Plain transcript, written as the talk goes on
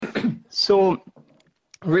So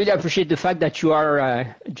really appreciate the fact that you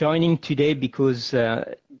are joining today, because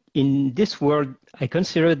in this world, I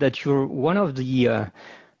consider that you're one of the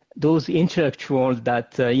those intellectuals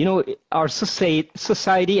that, our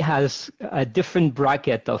society has a different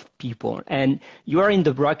bracket of people. And you are in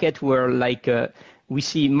the bracket where, like, we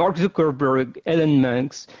see Mark Zuckerberg, Elon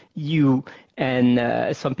Musk, you,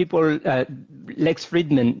 and some people, Lex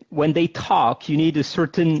Friedman. When they talk, you need a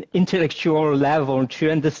certain intellectual level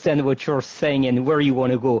to understand what you're saying and where you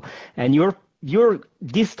want to go. And you're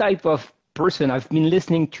this type of person. I've been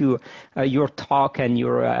listening to your talk and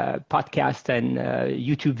your podcast and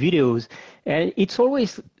YouTube videos, and it's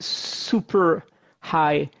always super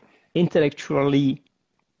high intellectually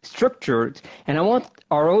structured. And I want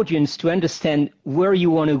our audience to understand where you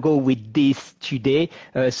want to go with this today.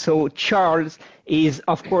 So Charles is,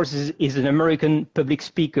 of course, is an American public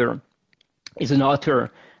speaker, is an author.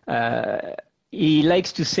 He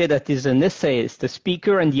likes to say that he's an essayist, a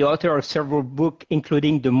speaker, and the author of several books,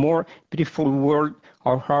 including The More Beautiful World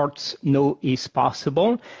Our Hearts Know Is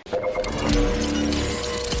Possible.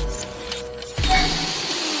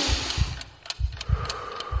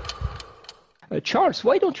 Charles,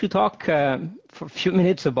 why don't you talk for a few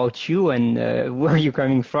minutes about you and where you're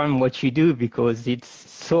coming from, what you do, because it's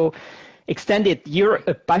so extended. You're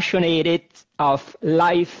a passionate of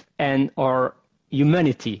life and our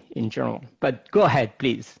humanity in general. But go ahead,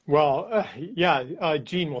 please. Well,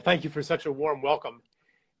 Gene, well, thank you for such a warm welcome.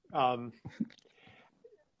 I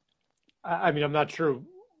mean, I'm not sure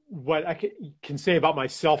what I can say about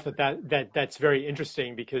myself that's very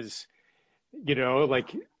interesting, because,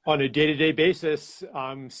 like on a day-to-day basis,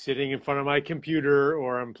 I'm sitting in front of my computer,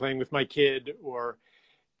 or I'm playing with my kid, or,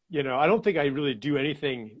 I don't think I really do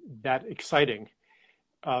anything that exciting.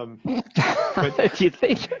 But you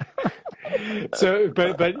think? So,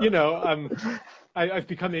 but I've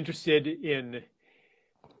become interested in,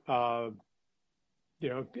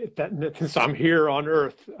 since I'm here on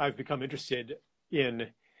Earth, I've become interested in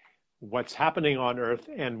what's happening on Earth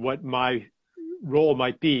and what my role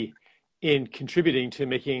might be in contributing to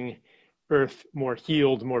making Earth more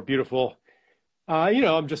healed, more beautiful.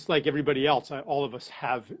 I'm just like everybody else. All of us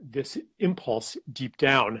have this impulse deep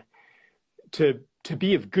down to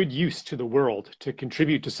be of good use to the world, to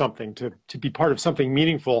contribute to something, to be part of something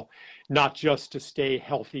meaningful, not just to stay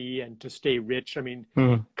healthy and to stay rich. I mean,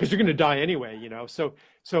 because you're going to die anyway, So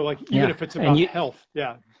like, even if it's about health,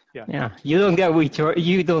 yeah. You don't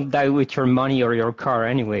die with your money or your car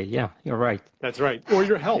anyway. Yeah, you're right. That's right. Or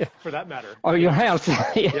your health, for that matter. Or your health.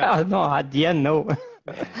 No, at the end, no.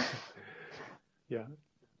 Yeah.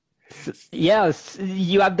 Yes,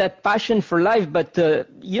 you have that passion for life, but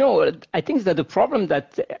I think that the problem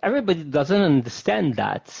that everybody doesn't understand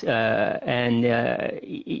that, and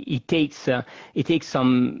it takes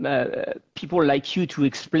some people like you to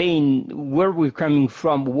explain where we're coming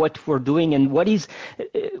from, what we're doing, and what is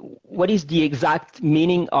the exact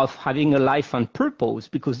meaning of having a life on purpose,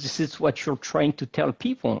 because this is what you're trying to tell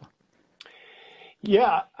people.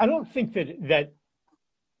 Yeah, I don't think that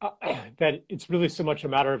it's really so much a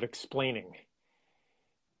matter of explaining.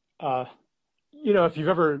 If you've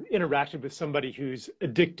ever interacted with somebody who's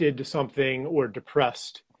addicted to something or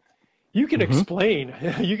depressed, you can explain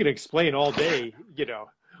all day,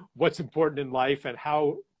 what's important in life and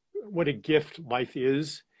what a gift life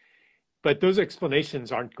is. But those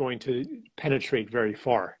explanations aren't going to penetrate very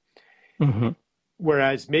far.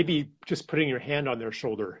 Whereas maybe just putting your hand on their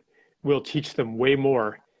shoulder will teach them way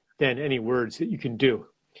more than any words that you can do.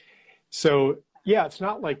 So, yeah, it's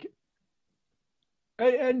not like,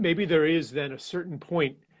 and maybe there is then a certain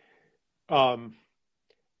point of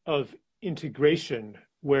integration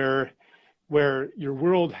where your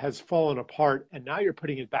world has fallen apart and now you're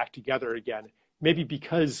putting it back together again, maybe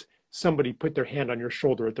because somebody put their hand on your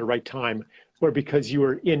shoulder at the right time, or because you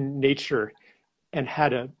were in nature and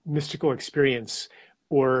had a mystical experience,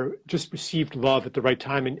 or just received love at the right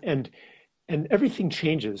time, and everything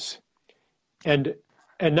changes. And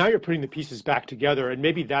now you're putting the pieces back together, and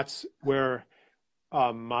maybe that's where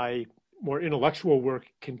my more intellectual work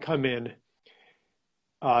can come in,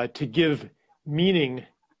 to give meaning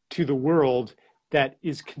to the world that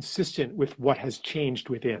is consistent with what has changed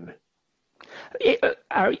within.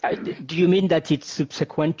 Do you mean that it's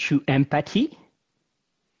subsequent to empathy?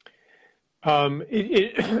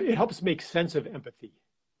 It helps make sense of empathy.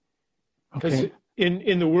 Because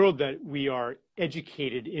in the world that we are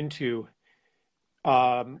educated into,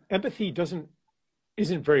 empathy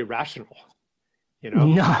isn't very rational,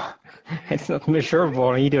 No, it's not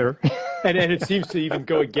measurable either. and it seems to even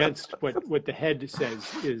go against what the head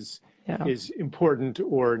says is important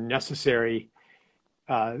or necessary.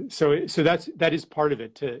 So that is part of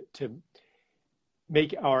it, to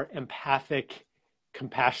make our empathic,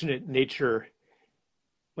 compassionate nature,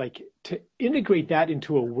 like to integrate that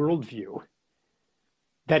into a worldview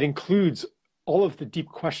that includes all of the deep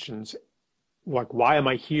questions, like why am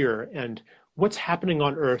I here, and what's happening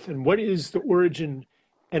on Earth, and what is the origin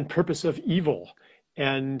and purpose of evil,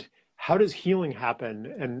 and how does healing happen,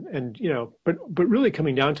 and but really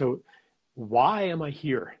coming down to why am I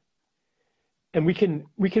here? And we can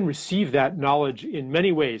receive that knowledge in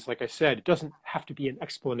many ways. Like I said, it doesn't have to be an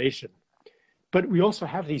explanation, but we also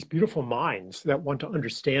have these beautiful minds that want to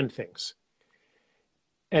understand things.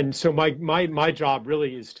 And so my job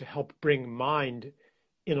really is to help bring mind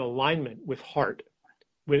in alignment with heart,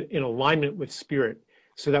 in alignment with spirit,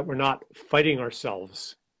 so that we're not fighting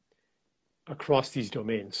ourselves across these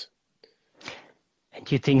domains. And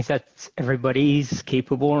do you think that everybody is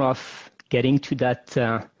capable of getting to that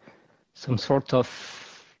some sort of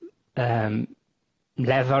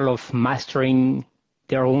level of mastering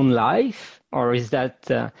their own life? Or is that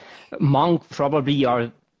monk probably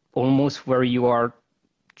are almost where you are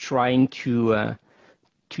trying to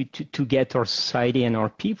get our society and our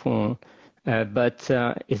people, but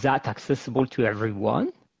is that accessible to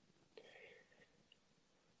everyone?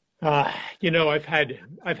 I've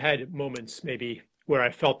had moments maybe where I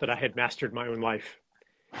felt that I had mastered my own life,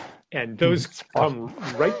 and those come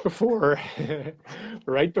right before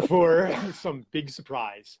some big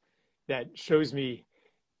surprise that shows me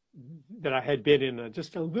that I had been in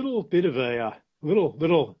just a little bit of a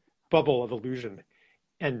little bubble of illusion,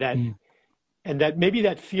 and that maybe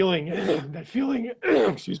that feeling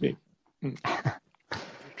excuse me,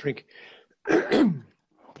 drink.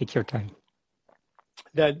 Take your time.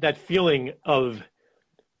 That feeling of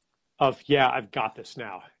yeah, I've got this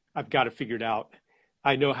now. I've got it figured out.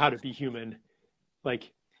 I know how to be human.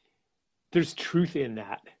 Like, there's truth in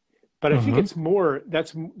that, but I think it's more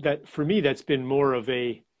that for me. That's been more of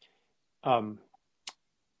a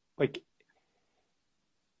like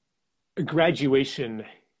a graduation.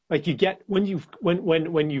 Like you get when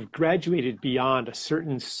you've graduated beyond a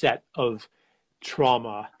certain set of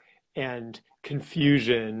trauma and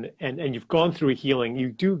confusion, and you've gone through a healing, you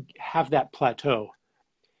do have that plateau,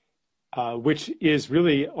 which is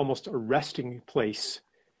really almost a resting place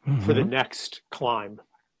for the next climb.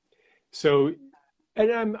 So,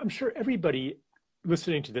 and I'm sure everybody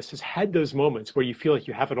listening to this has had those moments where you feel like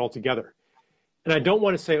you have it all together. And I don't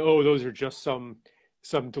want to say, oh, those are just some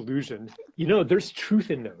delusion. There's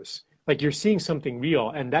truth in those. Like you're seeing something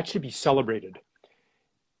real, and that should be celebrated.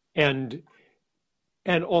 And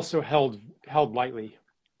also held lightly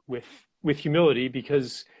with humility,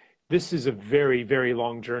 because this is a very, very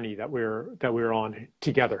long journey that we're on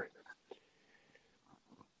together.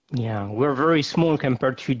 Yeah, we're very small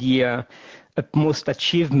compared to the utmost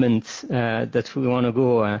achievements that we want to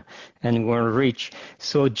go and we want to reach.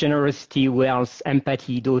 So generosity, wealth,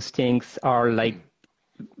 empathy, those things are like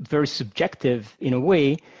very subjective in a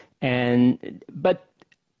way, but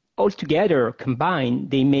altogether combined,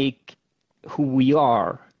 they make who we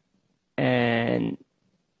are, and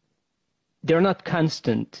they're not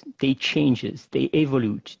constant. They changes, they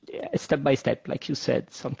evolve step by step, like you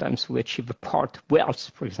said. Sometimes we achieve a part, wealth,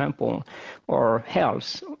 for example, or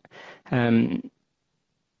health. Having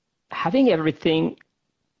everything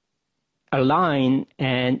aligned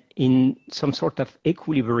and in some sort of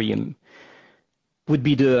equilibrium would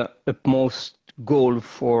be the utmost goal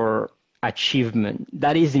for achievement.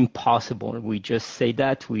 That is impossible. We just say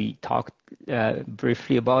that. We talked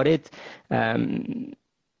briefly about it.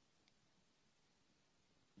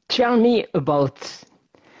 Tell me about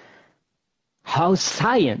how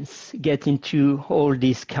science gets into all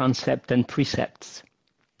these concepts and precepts.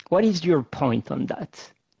 What is your point on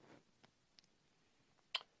that?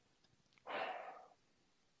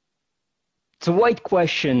 It's a wide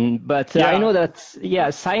question, but I know that,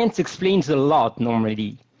 science explains a lot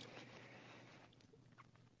normally.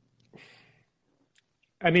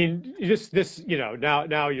 I mean, just this,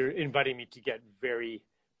 now you're inviting me to get very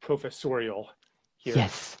professorial here.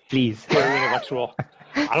 Yes, please. Very intellectual.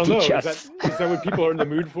 I don't know. Is that what people are in the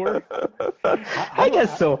mood for? I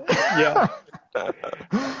guess so. Yeah.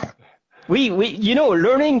 We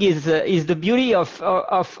learning is the beauty of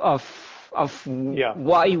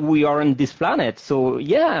why we are on this planet. So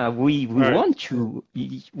we want you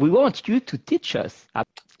to teach us.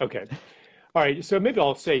 Okay. All right. So maybe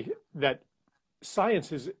I'll say that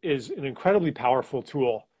science is an incredibly powerful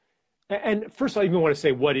tool. And first, I even want to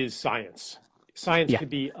say, what is science? Science could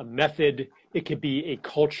be a method. It could be a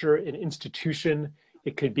culture, an institution.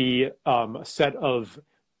 It could be a set of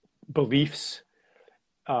beliefs.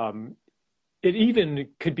 it even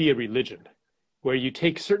could be a religion where you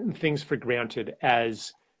take certain things for granted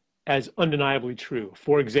as undeniably true.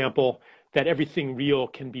 For example, that everything real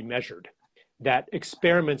can be measured, that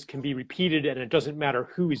experiments can be repeated and it doesn't matter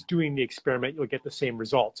who is doing the experiment, you'll get the same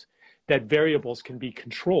results, that variables can be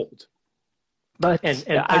controlled. But and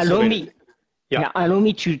allow me, isolated. Yeah. allow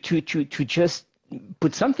me to just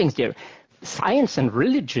put some things there. Science and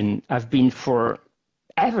religion have been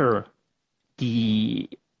forever the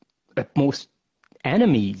utmost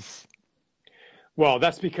enemies. Well,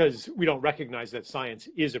 that's because we don't recognize that science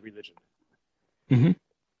is a religion. Mm-hmm.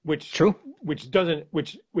 Which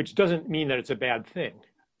doesn't mean that it's a bad thing.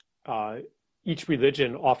 Each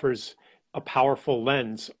religion offers a powerful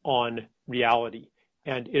lens on reality,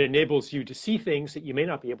 and it enables you to see things that you may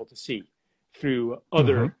not be able to see through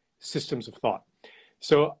other systems of thought.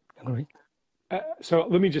 So, so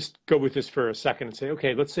let me just go with this for a second and say,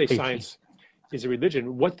 okay, let's say science is a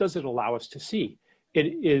religion. What does it allow us to see? It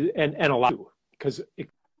is, and allow, because it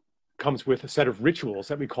comes with a set of rituals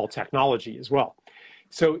that we call technology as well.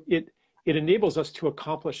 So it enables us to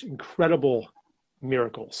accomplish incredible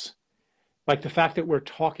miracles, like the fact that we're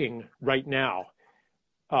talking right now,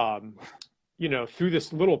 through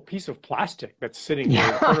this little piece of plastic that's sitting here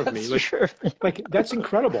in front of me. Like, sure. Like that's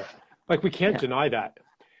incredible. Like we can't deny that.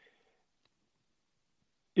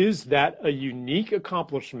 Is that a unique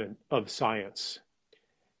accomplishment of science?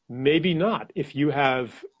 Maybe not. If you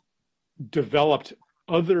have developed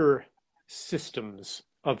other systems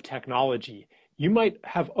of technology, you might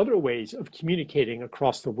have other ways of communicating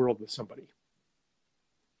across the world with somebody.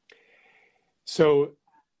 So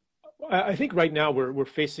I think right now we're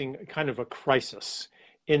facing kind of a crisis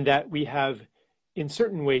in that we have, in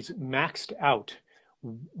certain ways, maxed out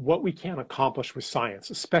what we can accomplish with science,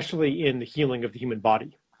 especially in the healing of the human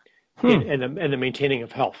body and the maintaining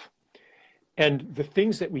of health. And the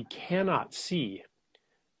things that we cannot see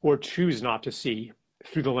or choose not to see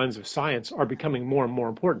through the lens of science are becoming more and more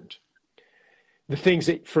important. The things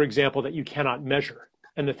that, for example, that you cannot measure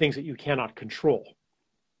and the things that you cannot control.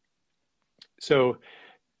 So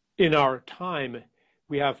in our time,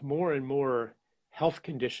 we have more and more health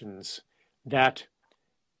conditions that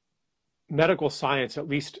medical science, at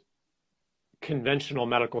least conventional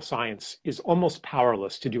medical science, is almost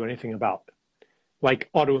powerless to do anything about, like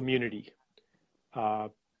autoimmunity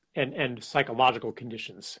and psychological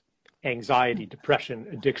conditions, anxiety, depression,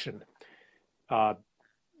 addiction,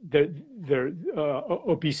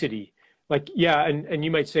 obesity. Like, yeah, and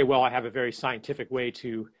you might say, well, I have a very scientific way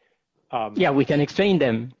to we can explain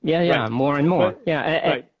them. Right. More and more.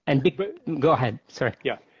 Right. Go ahead. Sorry.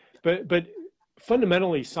 Yeah, but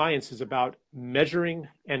fundamentally, science is about measuring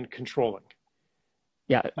and controlling.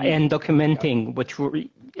 Yeah, and documenting what you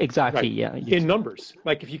exactly. Right. In numbers.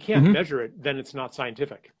 Like if you can't measure it, then it's not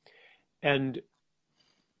scientific. And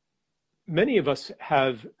many of us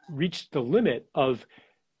have reached the limit of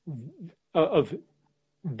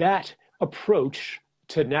that approach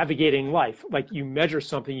to navigating life. Like you measure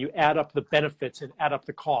something, you add up the benefits and add up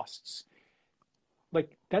the costs.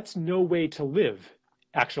 Like that's no way to live,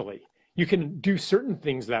 actually. You can do certain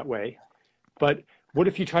things that way, but what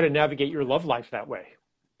if you try to navigate your love life that way?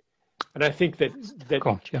 And I think that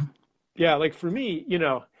like for me,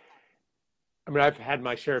 I mean, I've had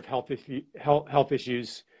my share of health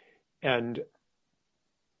issues, and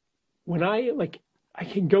when I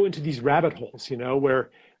can go into these rabbit holes, where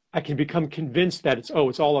I can become convinced that it's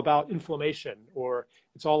all about inflammation, or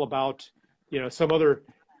it's all about, some other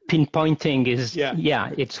pinpointing is,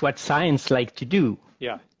 it's what science like to do.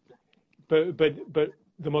 Yeah. But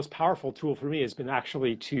the most powerful tool for me has been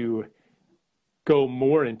actually to go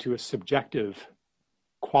more into a subjective,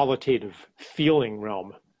 qualitative feeling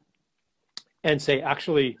realm and say,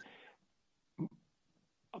 actually,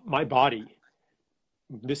 my body,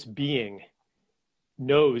 this being,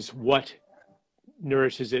 knows what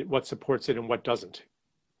nourishes it, what supports it, and what doesn't.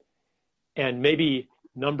 And maybe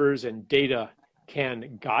numbers and data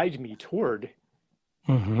can guide me toward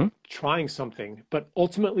trying something, but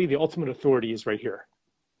ultimately the ultimate authority is right here.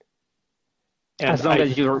 And as long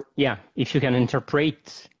as if you can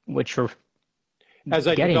interpret what you're as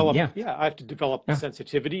I getting, develop, I have to develop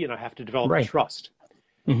sensitivity and I have to develop trust.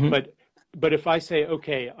 But if I say,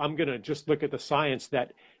 okay, I'm going to just look at the science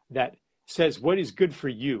that says what is good for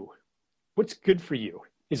you. What's good for you?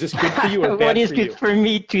 Is this good for you or bad for you? What is good for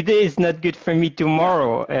me today is not good for me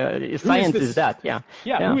tomorrow. Science is that,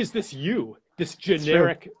 Who is this you, this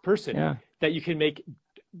generic person that you can make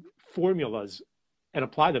formulas and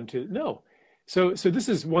apply them to? No. So this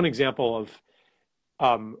is one example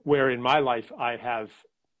of where in my life I have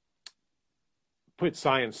put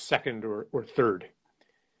science second or third.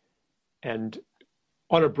 and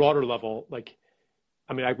on a broader level, like,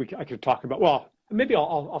 I mean, I could talk about, well, maybe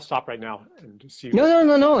I'll stop right now and see.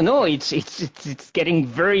 No. It's getting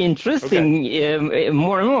very Okay. interesting.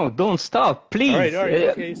 More and more. Don't stop, please. All right.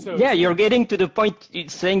 Okay. Yeah, you're getting to the point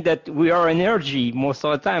saying that we are energy most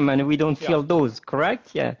of the time, and we don't Yeah. feel those. Correct?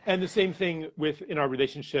 Yeah. And the same thing with in our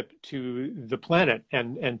relationship to the planet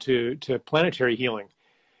and to planetary healing.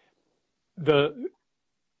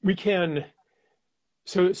 We can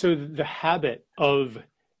so the habit of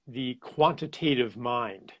the quantitative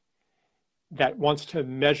mind that wants to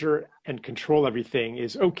measure and control everything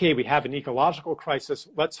is, okay, we have an ecological crisis.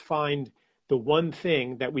 Let's find the one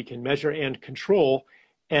thing that we can measure and control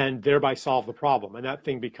and thereby solve the problem. And that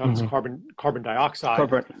thing becomes carbon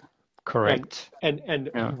dioxide. Correct. And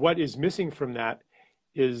what is missing from that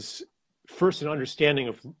is first an understanding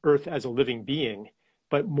of Earth as a living being,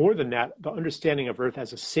 but more than that, the understanding of Earth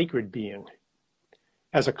as a sacred being,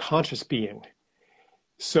 as a conscious being.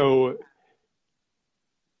 So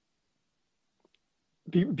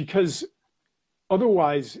because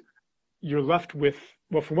otherwise you're left with,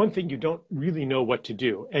 well, for one thing, you don't really know what to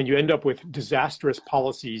do, and you end up with disastrous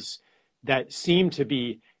policies that seem to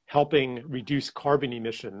be helping reduce carbon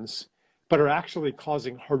emissions, but are actually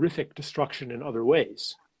causing horrific destruction in other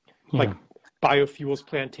ways, like biofuels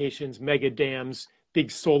plantations, mega dams,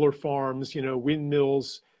 big solar farms,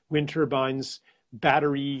 windmills, wind turbines,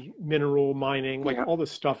 battery mineral mining, like all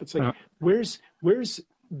this stuff. It's like, where's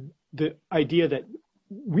the idea that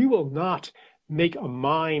we will not make a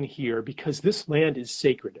mine here because this land is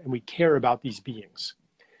sacred and we care about these beings?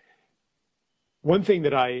 One thing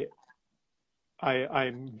that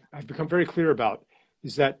I've become very clear about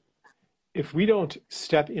is that if we don't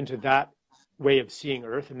step into that way of seeing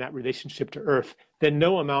Earth and that relationship to Earth, then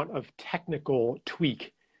no amount of technical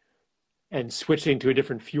tweak and switching to a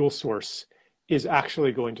different fuel source is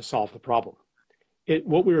actually going to solve the problem.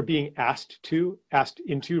 What we are being asked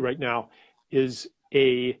into right now is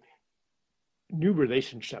a new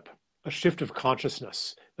relationship, a shift of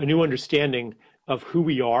consciousness, a new understanding of who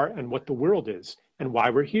we are and what the world is and why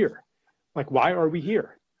we're here. Like, why are we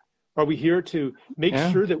here? Are we here to make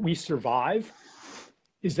sure that we survive?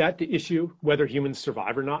 Is that the issue, whether humans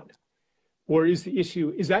survive or not? Or is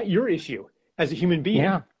that your issue as a human being?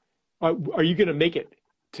 Yeah. Are you going to make it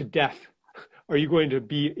to death? Are you going to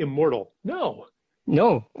be immortal? No.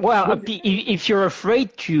 Well, if you're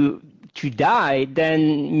afraid to die,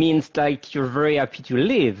 then means like you're very happy to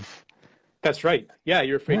live. That's right. Yeah,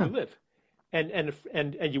 you're afraid to live.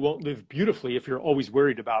 And you won't live beautifully if you're always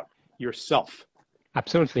worried about yourself.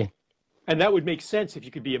 Absolutely. And that would make sense if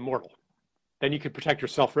you could be immortal. Then you could protect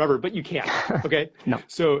yourself forever, but you can't. Okay? No.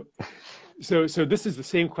 So this is the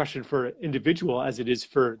same question for an individual as it is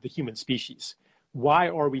for the human species. Why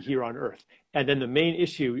are we here on Earth? And then the main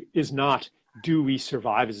issue is not, do we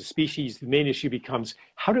survive as a species? The main issue becomes,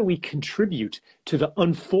 how do we contribute to the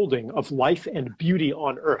unfolding of life and beauty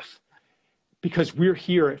on Earth? Because we're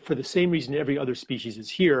here for the same reason every other species is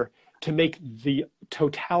here, to make the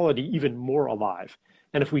totality even more alive.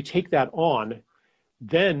 And if we take that on,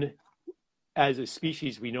 then as a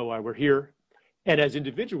species, we know why we're here. And as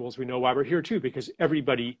individuals, we know why we're here too, because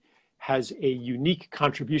everybody has a unique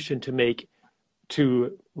contribution to make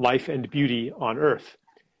to life and beauty on Earth.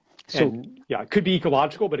 So, and yeah, it could be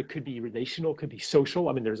ecological, but it could be relational, it could be social.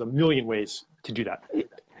 I mean, there's a million ways to do that.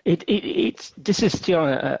 This is still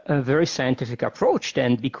a very scientific approach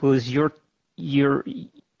then, because you're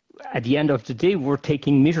at the end of the day, we're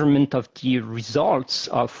taking measurement of the results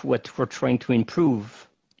of what we're trying to improve.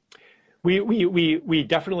 We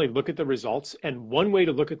definitely look at the results, and one way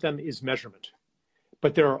to look at them is measurement.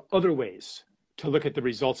 But there are other ways to look at the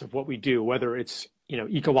results of what we do, whether it's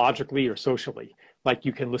ecologically or socially. Like,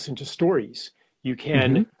 you can listen to stories, you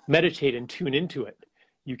can meditate and tune into it,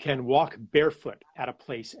 you can walk barefoot at a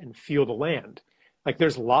place and feel the land. Like,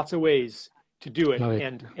 there's lots of ways to do it,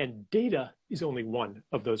 and data is only one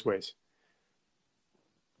of those ways.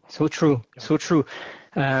 So true, so true.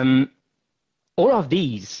 All of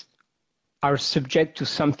these are subject to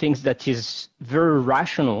some things that is very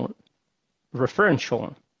rational,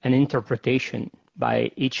 referential, and interpretation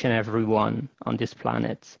by each and every one on this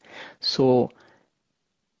planet. So,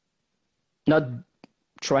 not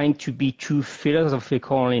trying to be too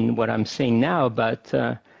philosophical in what I'm saying now, but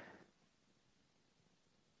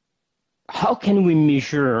how can we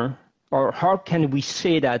measure, or how can we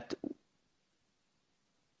say that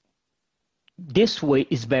this way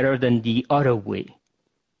is better than the other way?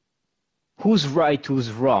 Who's right,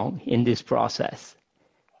 who's wrong in this process?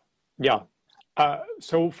 Yeah.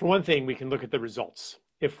 So for one thing, we can look at the results.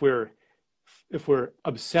 If we're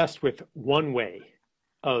obsessed with one way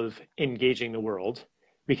of engaging the world,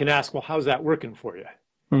 we can ask, well, how's that working for you?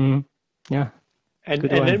 Mm-hmm. Yeah. And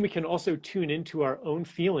Good and one. then we can also tune into our own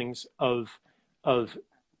feelings of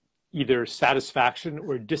either satisfaction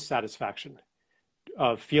or dissatisfaction,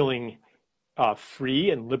 of feeling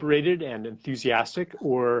free and liberated and enthusiastic,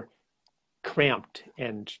 or cramped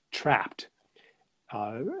and trapped.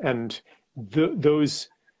 And those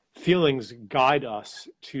feelings guide us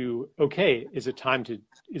to, okay, is it time to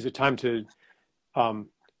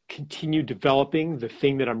continue developing the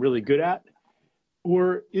thing that I'm really good at,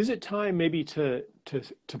 or is it time maybe to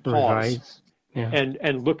pause Revise. Yeah.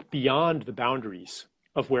 and look beyond the boundaries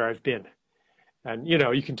of where I've been? And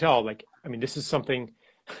you can tell, like, I mean, this is something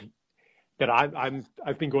that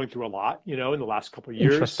I've been going through a lot, in the last couple of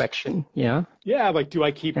years. Introspection. Yeah. Yeah, like, do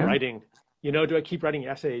I keep Yeah. writing? Do I keep writing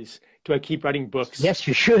essays? Do I keep writing books? Yes,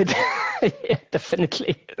 you should. Yeah,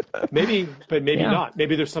 definitely. Maybe, but maybe Yeah. not.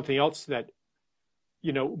 Maybe there's something else that,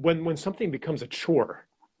 when something becomes a chore,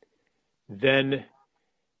 then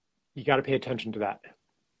you got to pay attention to that.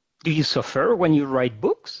 Do you suffer when you write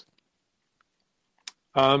books?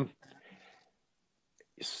 Sometimes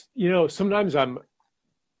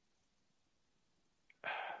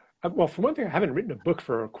well, for one thing, I haven't written a book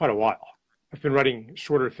for quite a while. I've been writing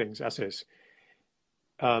shorter things, essays.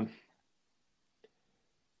 And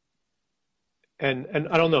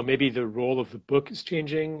I don't know, maybe the role of the book is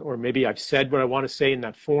changing, or maybe I've said what I want to say in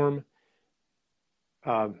that form.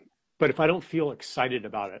 But if I don't feel excited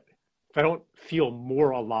about it, if I don't feel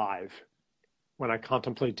more alive when I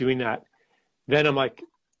contemplate doing that, then I'm like,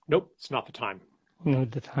 nope, it's not the time.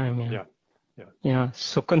 Not the time. Yeah. Yeah. Yeah. Yeah.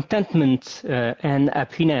 So contentment and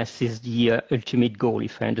happiness is the ultimate goal,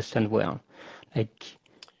 if I understand well. Like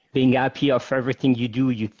being happy of everything you do,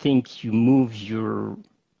 you think, you move, you're.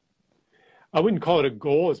 I wouldn't call it a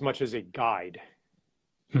goal as much as a guide.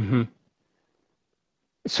 Mm-hmm.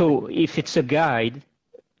 So if it's a guide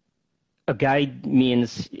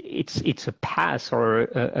means it's a path or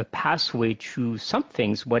a pathway to some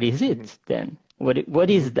things. What is it Mm-hmm. then? What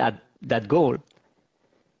is that goal?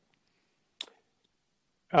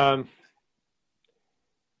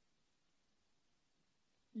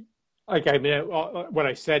 Like, I mean, what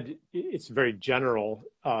I said, it's very general,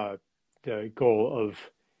 the goal of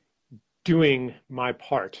doing my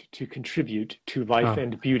part to contribute to life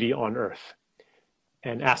and beauty on earth,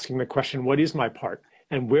 and asking the question, what is my part?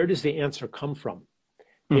 And where does the answer come from?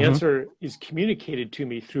 The answer is communicated to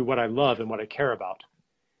me through what I love and what I care about.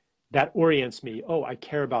 That orients me. Oh, I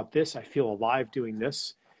care about this. I feel alive doing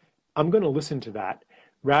this. I'm going to listen to that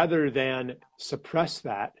rather than suppress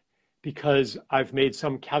that because I've made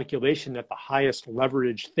some calculation that the highest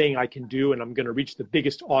leverage thing I can do, and I'm going to reach the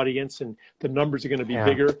biggest audience and the numbers are going to be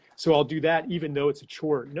bigger. So I'll do that even though it's a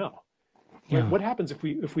chore. No. Yeah. What happens if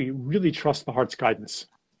we really trust the heart's guidance?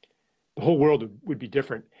 The whole world would be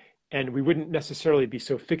different. And we wouldn't necessarily be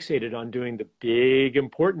so fixated on doing the big,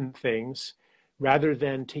 important things rather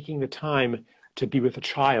than taking the time to be with a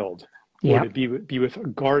child, or to be with a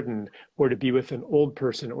garden, or to be with an old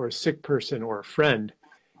person or a sick person or a friend.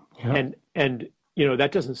 And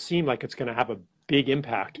that doesn't seem like it's going to have a big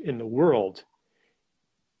impact in the world,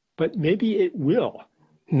 but maybe it will.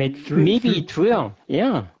 Maybe it will,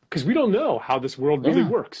 yeah. Because we don't know how this world really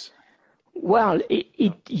works. Well,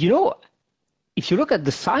 if you look at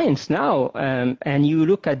the science now, and you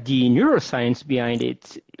look at the neuroscience behind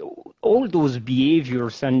it, all those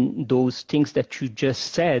behaviors and those things that you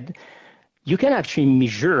just said, you can actually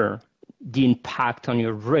measure the impact on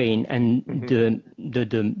your brain and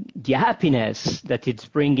the happiness that it's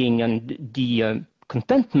bringing and the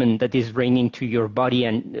contentment that is bringing to your body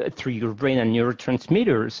and through your brain and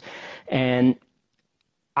neurotransmitters. And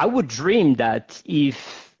I would dream that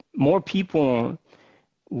if more people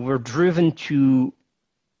were driven to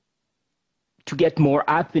get more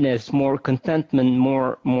happiness, more contentment,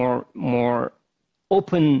 more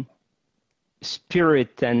open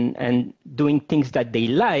spirit and doing things that they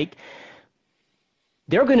like,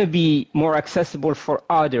 they're going to be more accessible for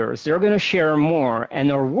others. They're going to share more,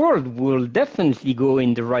 and our world will definitely go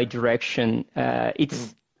in the right direction.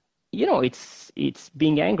 It's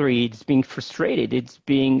being angry, it's being frustrated, it's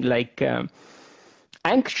being like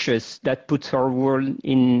anxious that puts our world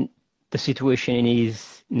in the situation it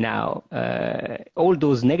is now. All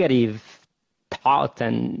those negative thoughts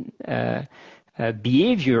and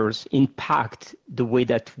behaviors impact the way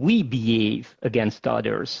that we behave against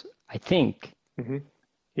others, I think. Mm-hmm.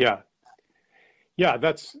 Yeah,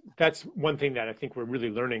 that's one thing that I think we're really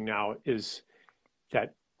learning now, is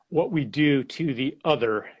that what we do to the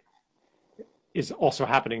other is also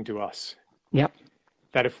happening to us. Yeah.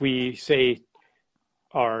 That if we say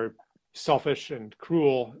are selfish and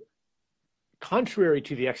cruel, contrary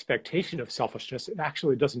to the expectation of selfishness, it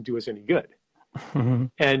actually doesn't do us any good. Mm-hmm.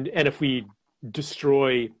 And if we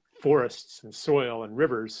destroy forests and soil and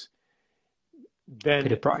rivers, then Pay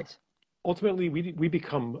the price. ultimately we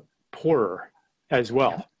become poorer as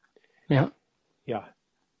well. Yeah. Yeah.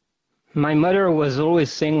 My mother was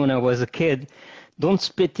always saying when I was a kid, don't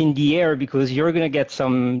spit in the air because you're going to get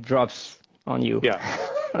some drops on you. Yeah.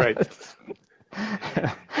 Right.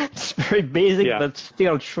 It's very basic, Yeah. but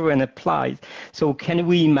still true and applies. So can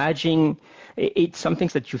we imagine, it's some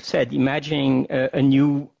things that you've said, imagining a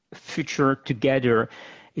new future together.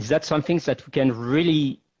 Is that something that we can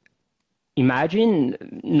really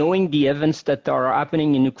imagine, knowing the events that are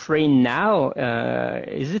happening in Ukraine now?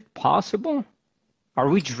 Is it possible? Are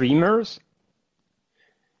we dreamers?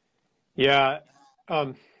 Yeah.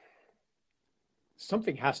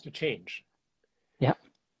 Something has to change. Yeah.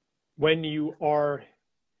 When you are,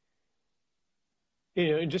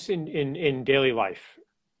 just in daily life,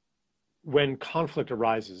 when conflict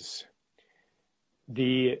arises,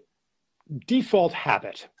 the default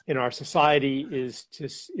habit in our society is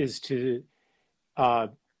to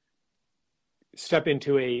step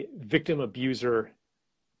into a victim abuser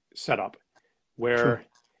setup, where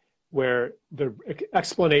the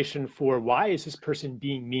explanation for why is this person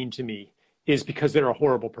being mean to me is because they're a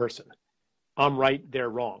horrible person. I'm right, they're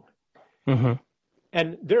wrong. Mm-hmm.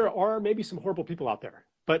 And there are maybe some horrible people out there,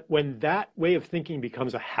 but when that way of thinking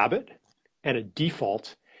becomes a habit and a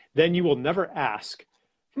default, then you will never ask,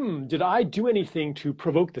 did I do anything to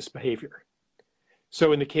provoke this behavior?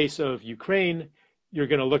 So in the case of Ukraine, you're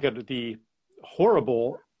going to look at the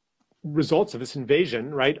horrible results of this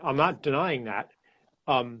invasion, right? I'm not denying that.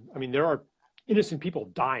 I mean, there are innocent people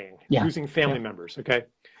dying, losing family members, okay?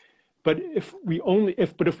 But if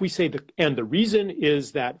we say and the reason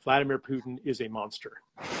is that Vladimir Putin is a monster,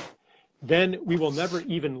 then we will never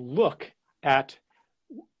even look at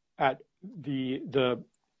the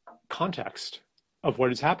context of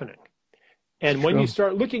what is happening. And when you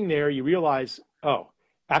start looking there, you realize,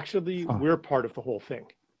 actually, we're part of the whole thing.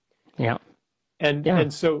 Yeah.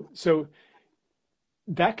 And so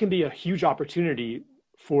that can be a huge opportunity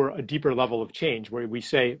for a deeper level of change, where we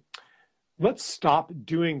say, let's stop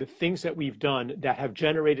doing the things that we've done that have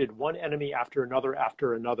generated one enemy after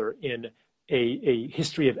another in a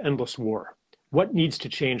history of endless war. What needs to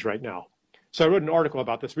change right now? So I wrote an article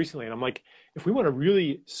about this recently, and I'm like, if we want to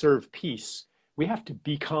really serve peace, we have to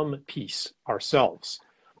become peace ourselves.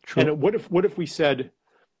 True. And what if we said,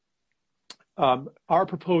 our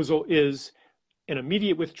proposal is an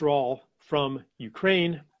immediate withdrawal from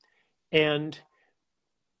Ukraine, and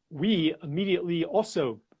we immediately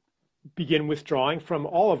also begin withdrawing from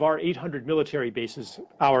all of our 800 military bases,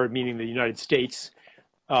 our meaning the United States.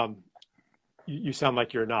 You sound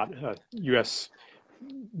like you're not a U.S.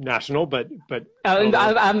 national, but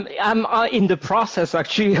I'm in the process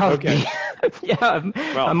actually of okay.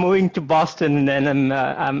 I'm moving to Boston, and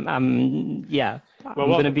I'm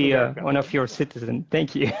going to be one of your citizens.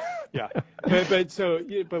 Thank you. Yeah,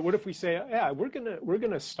 but what if we say, we're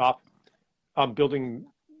gonna stop building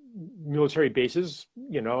military bases,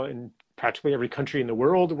 in practically every country in the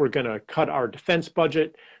world. We're going to cut our defense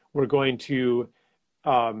budget. We're going to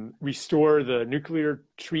restore the nuclear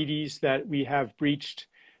treaties that we have breached.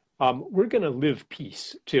 We're going to live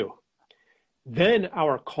peace too. Then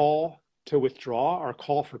our call to withdraw, our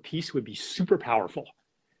call for peace would be super powerful,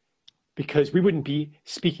 because we wouldn't be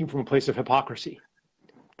speaking from a place of hypocrisy.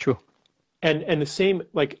 True. And the same,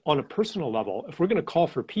 like on a personal level, if we're going to call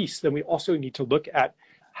for peace, then we also need to look at,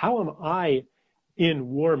 how am I in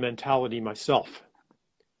war mentality myself?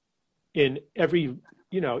 In every,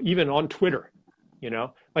 even on Twitter,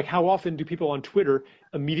 like how often do people on Twitter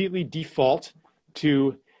immediately default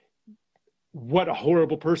to what a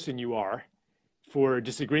horrible person you are for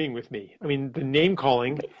disagreeing with me? I mean, the name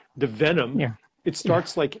calling, the venom, it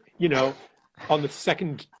starts like, on the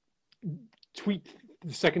second tweet,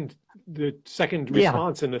 the second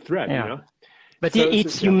response in the thread, But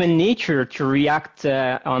it's human nature to react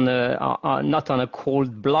not on a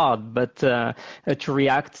cold blood, but to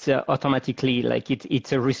react automatically. Like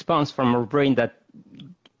it's a response from our brain that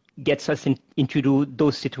gets us into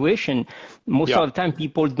those situations. Most of the time,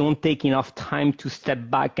 people don't take enough time to step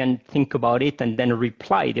back and think about it and then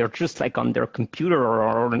reply. They're just like on their computer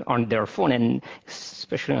or on their phone, and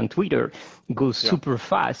especially on Twitter, it goes super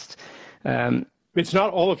fast. It's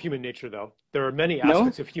not all of human nature, though. There are many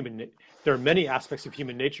aspects of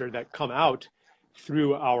human nature that come out through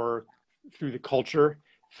the culture,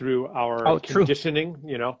 through our conditioning,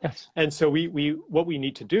 Yes. And so what we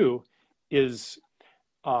need to do is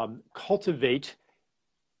cultivate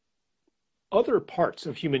other parts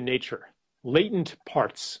of human nature, latent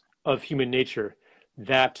parts of human nature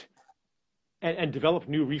that, and develop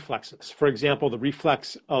new reflexes. For example, the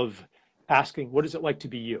reflex of asking, what is it like to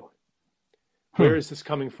be you? Where is this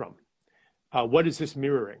coming from? What is this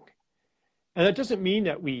mirroring? And that doesn't mean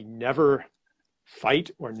that we never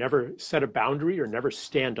fight or never set a boundary or never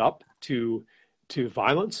stand up to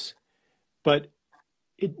violence, but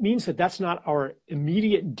it means that that's not our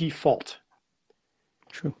immediate default.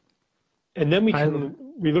 True. And then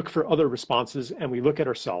we look for other responses and we look at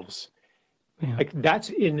ourselves. Yeah. Like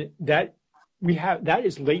that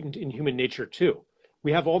is latent in human nature too.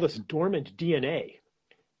 We have all this dormant DNA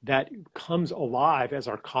that comes alive as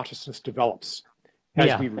our consciousness develops.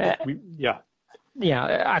 Actually,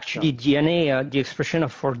 DNA, the expression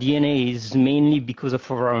of our DNA is mainly because of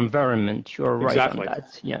our environment. You're right exactly. on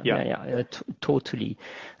that. Totally.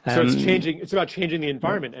 So it's about changing the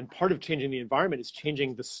environment, and part of changing the environment is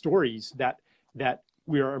changing the stories that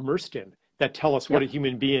we are immersed in, that tell us what a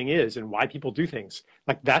human being is and why people do things.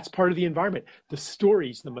 Like that's part of the environment. The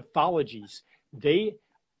stories, the mythologies, they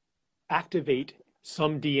activate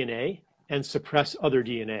some DNA and suppress other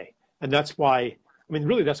DNA. And that's why,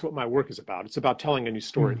 really that's what my work is about. It's about telling a new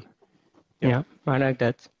story. Yeah, I like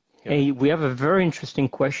that. Yeah. Hey, we have a very interesting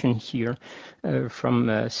question here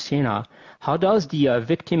from Sina. How does the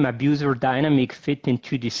victim-abuser dynamic fit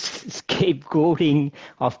into this scapegoating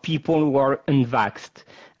of people who are unvaxxed?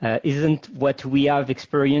 Isn't what we have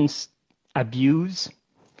experienced abuse?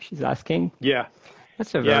 She's asking. Yeah.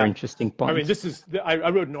 That's a very interesting point. I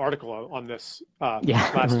wrote an article on this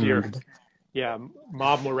last year. Yeah,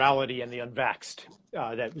 mob morality and the unvaxxed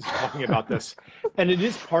that was talking about this. And it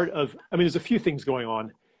is part of, there's a few things going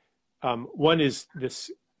on. One is this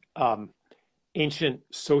ancient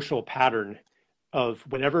social pattern of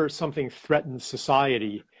whenever something threatens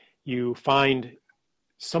society, you find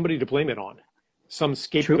somebody to blame it on, some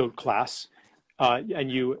scapegoat class,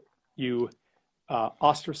 and you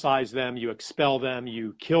ostracize them, you expel them,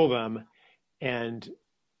 you kill them, and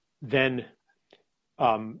then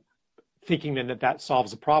thinking then that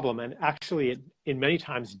solves the problem. And actually, it in many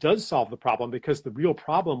times does solve the problem, because the real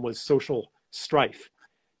problem was social strife,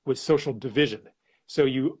 was social division. So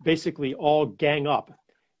you basically all gang up,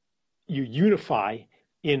 you unify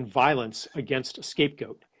in violence against a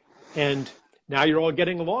scapegoat. And now you're all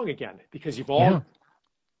getting along again because you've all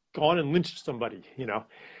gone and lynched somebody,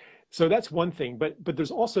 So that's one thing, but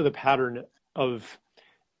there's also the pattern of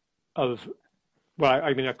I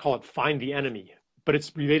call it find the enemy, but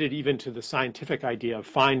it's related even to the scientific idea of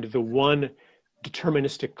find the one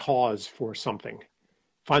deterministic cause for something,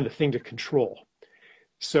 find the thing to control.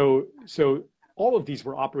 So all of these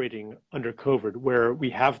were operating under COVID, where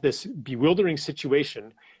we have this bewildering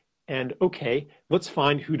situation, and okay, let's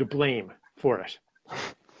find who to blame for it,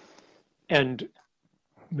 and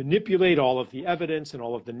manipulate all of the evidence and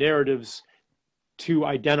all of the narratives to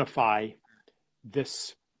identify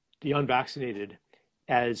the unvaccinated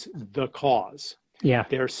as the cause. Yeah,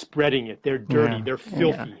 they're spreading it. They're dirty. They're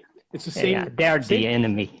filthy. It's the same. They're the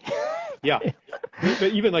enemy.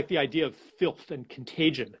 But even like the idea of filth and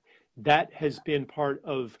contagion, that has been part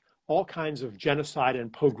of all kinds of genocide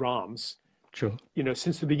and pogroms. True.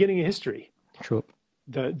 Since the beginning of history. True.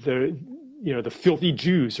 The filthy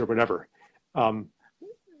Jews or whatever.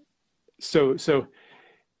 So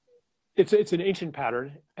it's an ancient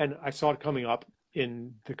pattern, and I saw it coming up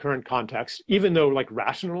in the current context, even though like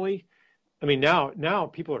rationally, now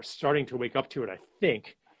people are starting to wake up to it. I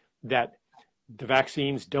think that the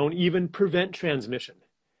vaccines don't even prevent transmission.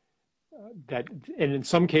 And in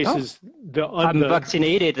some cases, I'm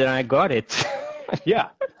vaccinated and I got it. Yeah,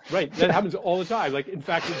 right. That happens all the time. Like, in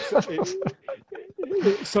fact,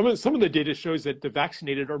 some of the data shows that the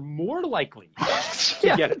vaccinated are more likely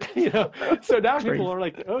to get it. So now people are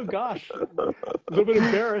like, oh gosh, a little bit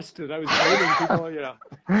embarrassed that I was blaming people.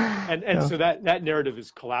 And so that narrative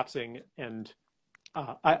is collapsing. And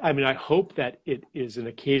I hope that it is an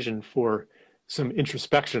occasion for some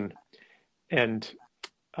introspection and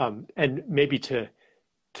maybe to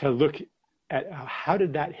look at how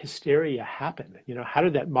did that hysteria happen? How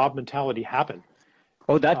did that mob mentality happen?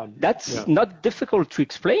 Oh, that's not difficult to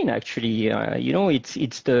explain, actually.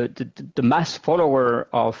 It's the mass follower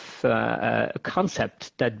of a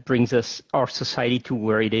concept that brings our society to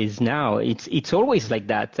where it is now. It's always like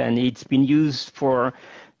that, and it's been used for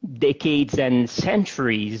decades and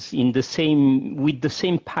centuries with the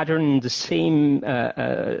same pattern, the same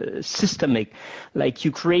systemic. Like,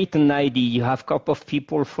 you create an ID, you have a couple of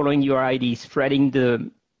people following your ID, spreading the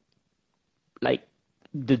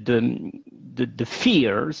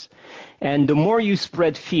fears, and the more you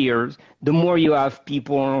spread fears, the more you have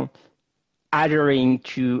people adhering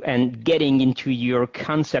to and getting into your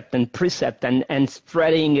concept and precept and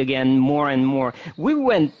spreading again more and more.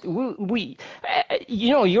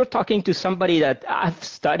 You're talking to somebody that I've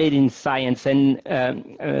studied in science, and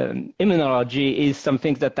immunology is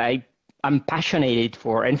something that I'm passionate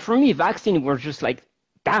for. And for me, vaccine were just like,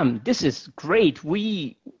 damn, this is great.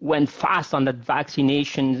 We went fast on that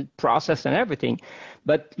vaccination process and everything.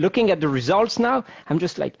 But looking at the results now, I'm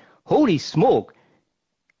just like, holy smoke.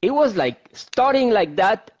 It was like starting like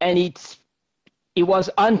that, and it was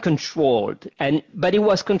uncontrolled, but it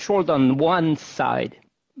was controlled on one side,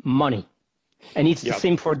 money. And it's the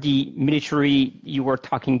same for the military you were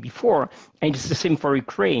talking before, and it's the same for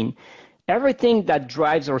Ukraine. Everything that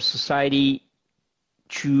drives our society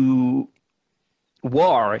to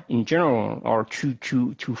war in general, or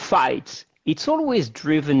to fights, it's always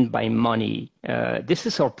driven by money. This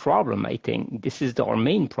is our problem, I think. This is our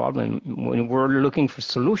main problem when we're looking for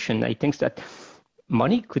solution. I think that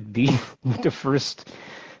money could be the first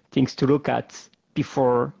things to look at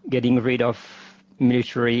before getting rid of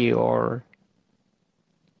military or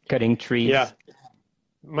cutting trees. Yeah,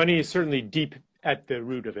 money is certainly deep at the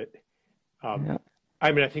root of it. I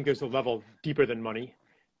mean, I think there's a level deeper than money,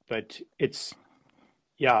 but it's,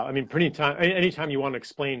 yeah, I mean, anytime you want to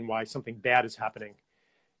explain why something bad is happening,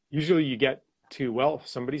 usually you get to, well,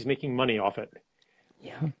 somebody's making money off it.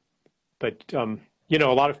 Yeah. But, a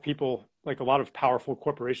lot of people, like a lot of powerful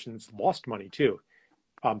corporations lost money too,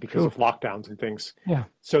 because of lockdowns and things. Yeah.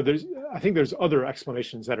 So I think there's other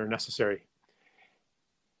explanations that are necessary.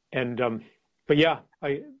 And, but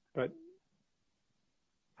I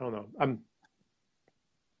don't know. I'm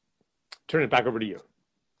turning it back over to you.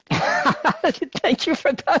 Thank you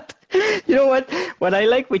for that. You know what I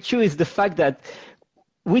like with you is the fact that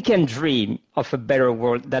we can dream of a better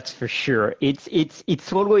world. That's for sure.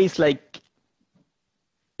 It's always like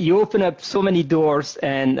you open up so many doors,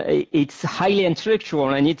 and it's highly intellectual,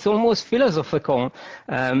 and it's almost philosophical.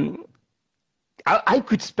 I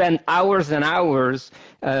could spend hours and hours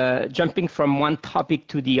jumping from one topic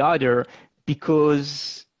to the other,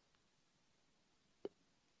 because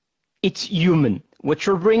it's human. What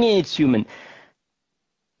you're bringing, it's human.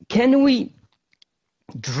 Can we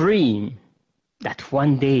dream that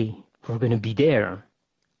one day we're going to be there?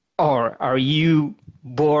 Or are you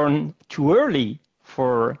born too early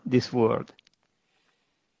for this world?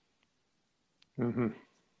 Mm-hmm.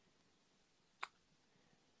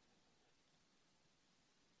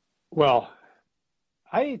 Well,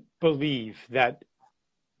 I believe that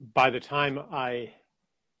by the time I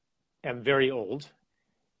am very old,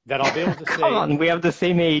 that I'll be able to say... Come on, we have the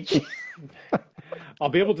same age. I'll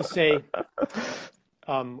be able to say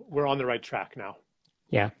we're on the right track now.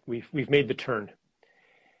 Yeah. We've made the turn.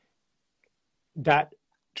 That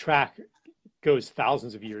track goes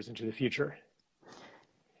thousands of years into the future.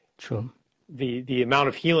 True. The amount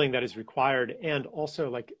of healing that is required, and also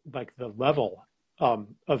like the level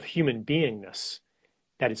of human beingness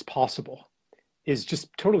that is possible, is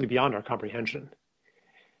just totally beyond our comprehension.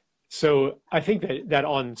 So I think that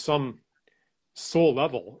on some soul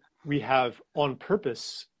level, we have on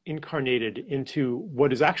purpose incarnated into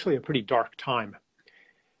what is actually a pretty dark time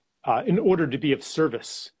in order to be of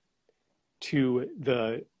service to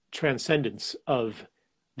the transcendence of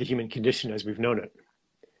the human condition as we've known it.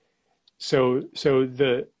 So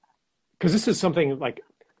because this is something like,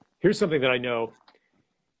 here's something that I know,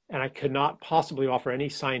 and I could not possibly offer any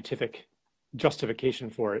scientific justification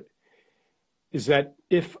for it, is that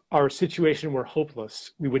if our situation were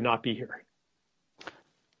hopeless, we would not be here.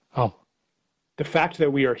 Oh. The fact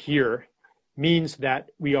that we are here means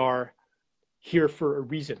that we are here for a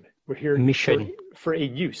reason. We're here for a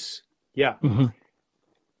use. Yeah. Mm-hmm.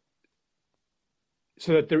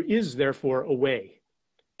 So that there is therefore a way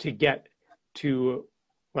to get to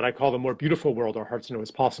what I call the more beautiful world our hearts know is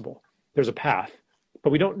possible. There's a path,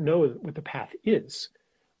 but we don't know what the path is.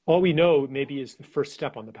 All we know maybe is the first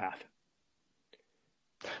step on the path.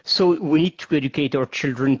 So we need to educate our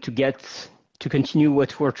children to continue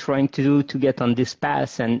what we're trying to do, to get on this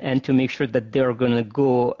path, and to make sure that they're going to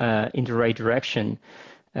go in the right direction.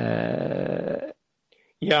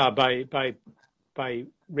 Yeah, by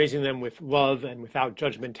raising them with love and without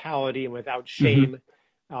judgmentality and without shame,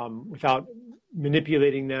 without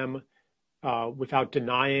manipulating them, without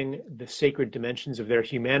denying the sacred dimensions of their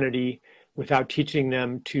humanity, without teaching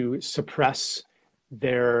them to suppress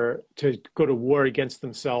to go to war against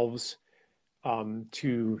themselves,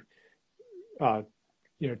 to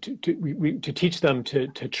teach them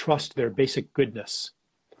to trust their basic goodness.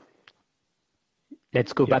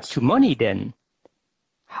 Let's go back to money then.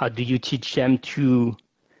 How do you teach them to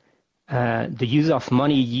the use of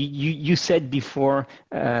money. You said before,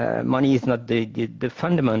 money is not the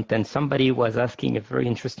fundament, and somebody was asking a very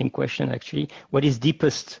interesting question, actually. What is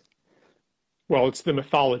deepest? Well, it's the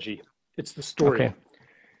mythology. It's the story. Okay.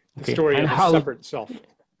 The Okay. story And of a how, separate self.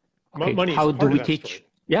 okay, Money is how a do part of we that teach? story.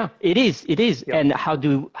 Yeah, it is. It is. Yeah. And how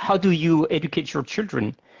do you educate your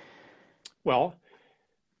children? Well,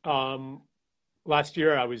 last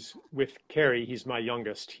year I was with Carrie. He's my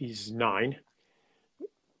youngest. He's 9.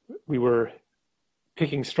 We were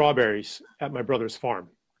picking strawberries at my brother's farm.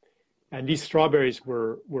 And these strawberries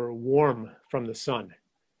were warm from the sun.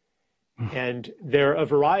 And they're a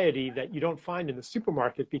variety that you don't find in the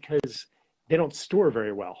supermarket because they don't store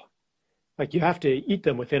very well. Like you have to eat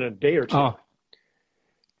them within a day or two. Oh,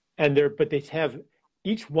 But they have,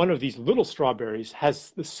 each one of these little strawberries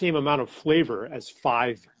has the same amount of flavor as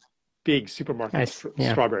 5 big supermarket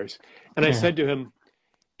strawberries. And I said to him,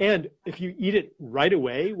 and if you eat it right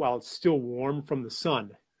away while it's still warm from the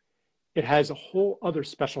sun, it has a whole other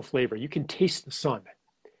special flavor. You can taste the sun.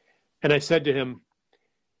 And I said to him,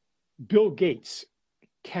 Bill Gates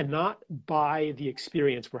cannot buy the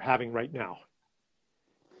experience we're having right now.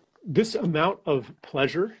 This amount of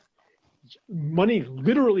pleasure, money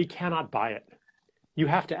literally cannot buy it. You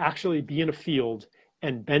have to actually be in a field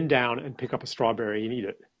and bend down and pick up a strawberry and eat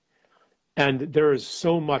it. And there is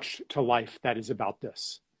so much to life that is about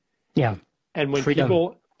this. yeah. And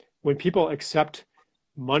when people accept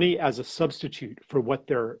money as a substitute for what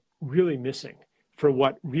they're really missing, for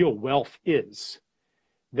what real wealth is,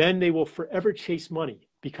 then they will forever chase money,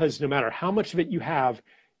 because no matter how much of it you have,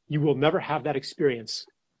 you will never have that experience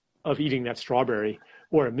of eating that strawberry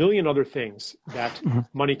or a million other things that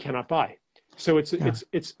money cannot buy. So it's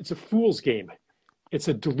a fool's game. It's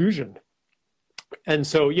a delusion. And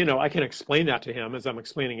so, I can explain that to him as I'm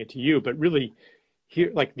explaining it to you, but really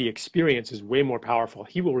here, like, the experience is way more powerful.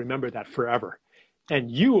 He will remember that forever. And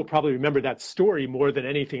you will probably remember that story more than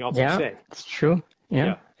anything else I say. It's true.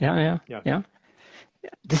 Yeah.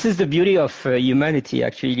 This is the beauty of humanity,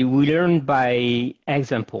 actually. We learn by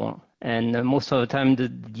example. And most of the time,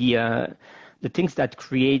 the things that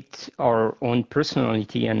create our own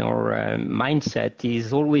personality and our mindset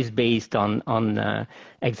is always based on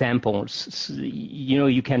examples. So,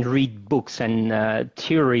 you can read books and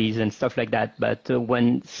theories and stuff like that, but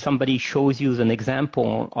when somebody shows you an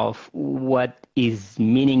example of what is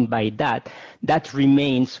meaning by that, that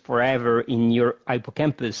remains forever in your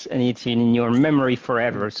hippocampus and it's in your memory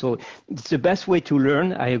forever. So it's the best way to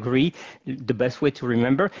learn, I agree, the best way to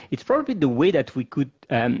remember. It's probably the way that we could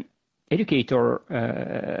educate our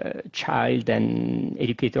child and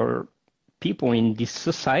educate our people in this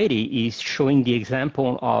society is showing the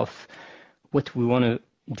example of what we want to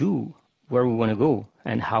do, where we want to go,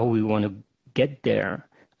 and how we want to get there.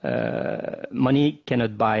 Money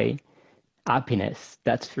cannot buy happiness,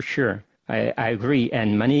 that's for sure. I agree.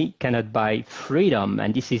 And money cannot buy freedom.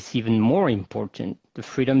 And this is even more important. The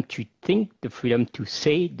freedom to think, the freedom to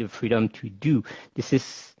say, the freedom to do. This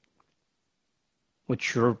is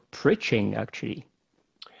what you're preaching, actually.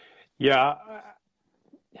 Yeah.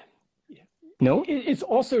 No? It's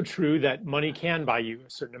also true that money can buy you a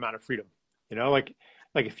certain amount of freedom. Like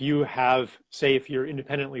if you have, say, if you're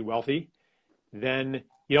independently wealthy, then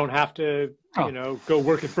you don't have to, go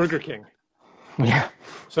work at Burger King. Yeah.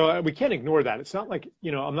 So we can't ignore that. It's not like,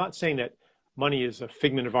 I'm not saying that money is a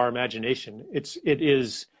figment of our imagination. It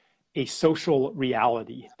is a social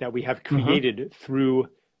reality that we have created through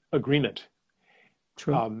agreement.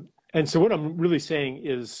 True. And so what I'm really saying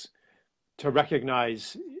is to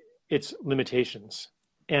recognize its limitations,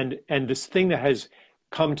 and this thing that has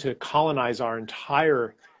come to colonize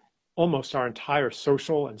almost our entire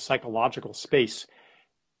social and psychological space,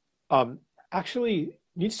 actually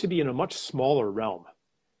needs to be in a much smaller realm.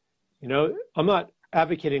 I'm not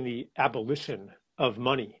advocating the abolition of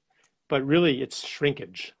money, but really its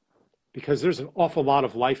shrinkage, because there's an awful lot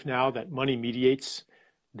of life now that money mediates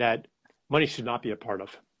that money should not be a part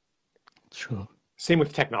of. True. Same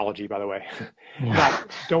with technology, by the way.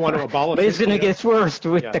 Don't want to abolish but it's going to get worse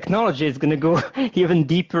with Yeah. technology. It's going to go even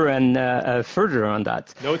deeper and further on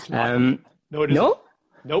that. No, it's not. No, it isn't. No?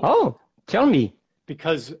 Nope. Oh, tell me.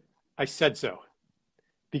 Because I said so.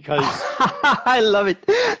 Because I love it.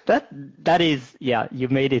 That is, you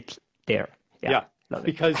made it there. yeah. Love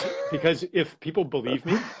it. Because if people believe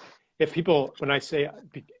me, when I say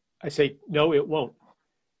no, it won't.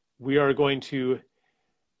 We are going to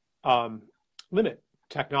limit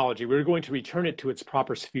technology. We're going to return it to its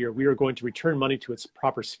proper sphere. We are going to return money to its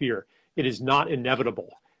proper sphere. It is not inevitable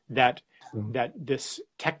that this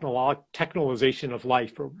technologization of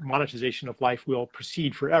life or monetization of life will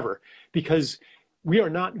proceed forever, because we are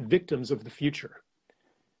not victims of the future.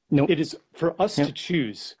 No. It is for us to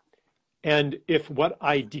choose. And if what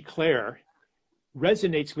I declare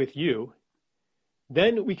resonates with you,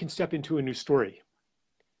 then we can step into a new story.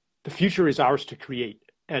 The future is ours to create.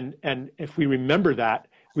 And if we remember that,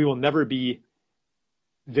 we will never be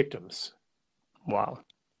victims. Wow.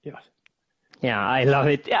 Yeah. Yeah, I love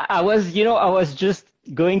it. I was just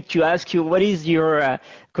going to ask you, what is your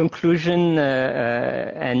conclusion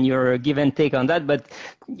and your give and take on that? But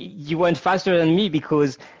you went faster than me,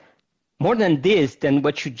 because more than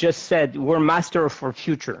what you just said, we're master of our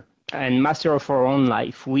future and master of our own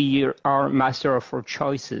life. We are master of our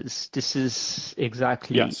choices. This is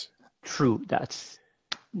exactly true. That's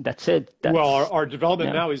it. Well, our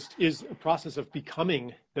development now is a process of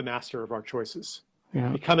becoming the master of our choices.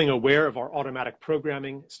 Becoming aware of our automatic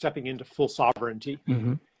programming, stepping into full sovereignty.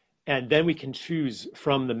 And then we can choose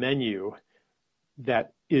from the menu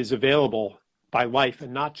that is available by life,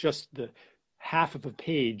 and not just the half of a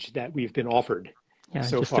page that we've been offered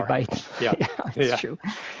so just far. A bite. Yeah, that's true.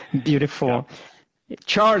 Beautiful. Yeah.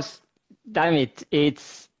 Charles, damn it,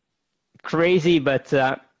 it's crazy, but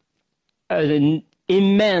an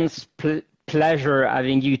immense pleasure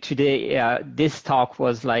having you today. This talk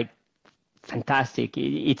was like fantastic.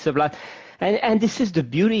 It's a blast. And this is the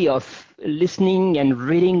beauty of listening and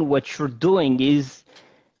reading what you're doing, is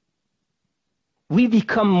we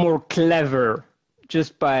become more clever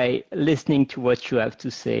just by listening to what you have to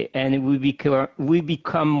say. And we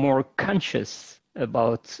become more conscious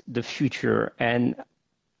about the future. And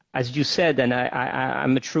as you said, and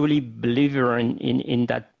I'm a truly believer in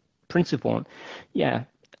that principle,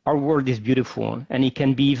 our world is beautiful, and it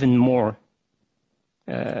can be even more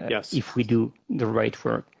if we do the right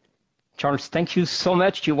work. Charles, thank you so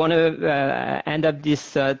much. Do you want to end up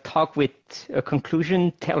this talk with a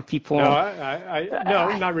conclusion? Tell people.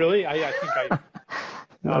 No, not really. I think I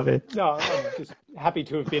love it. No, I'm just happy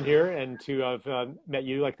to have been here and to have met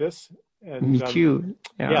you like this. And, me too.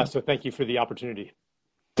 So thank you for the opportunity.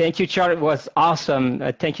 Thank you, Charles. It was awesome.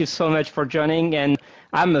 Thank you so much for joining. And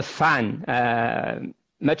I'm a fan.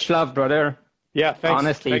 Much love, brother. Yeah, thanks.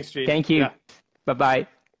 Honestly, thanks, Gene. Thank you. Yeah. Bye-bye.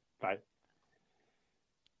 Bye.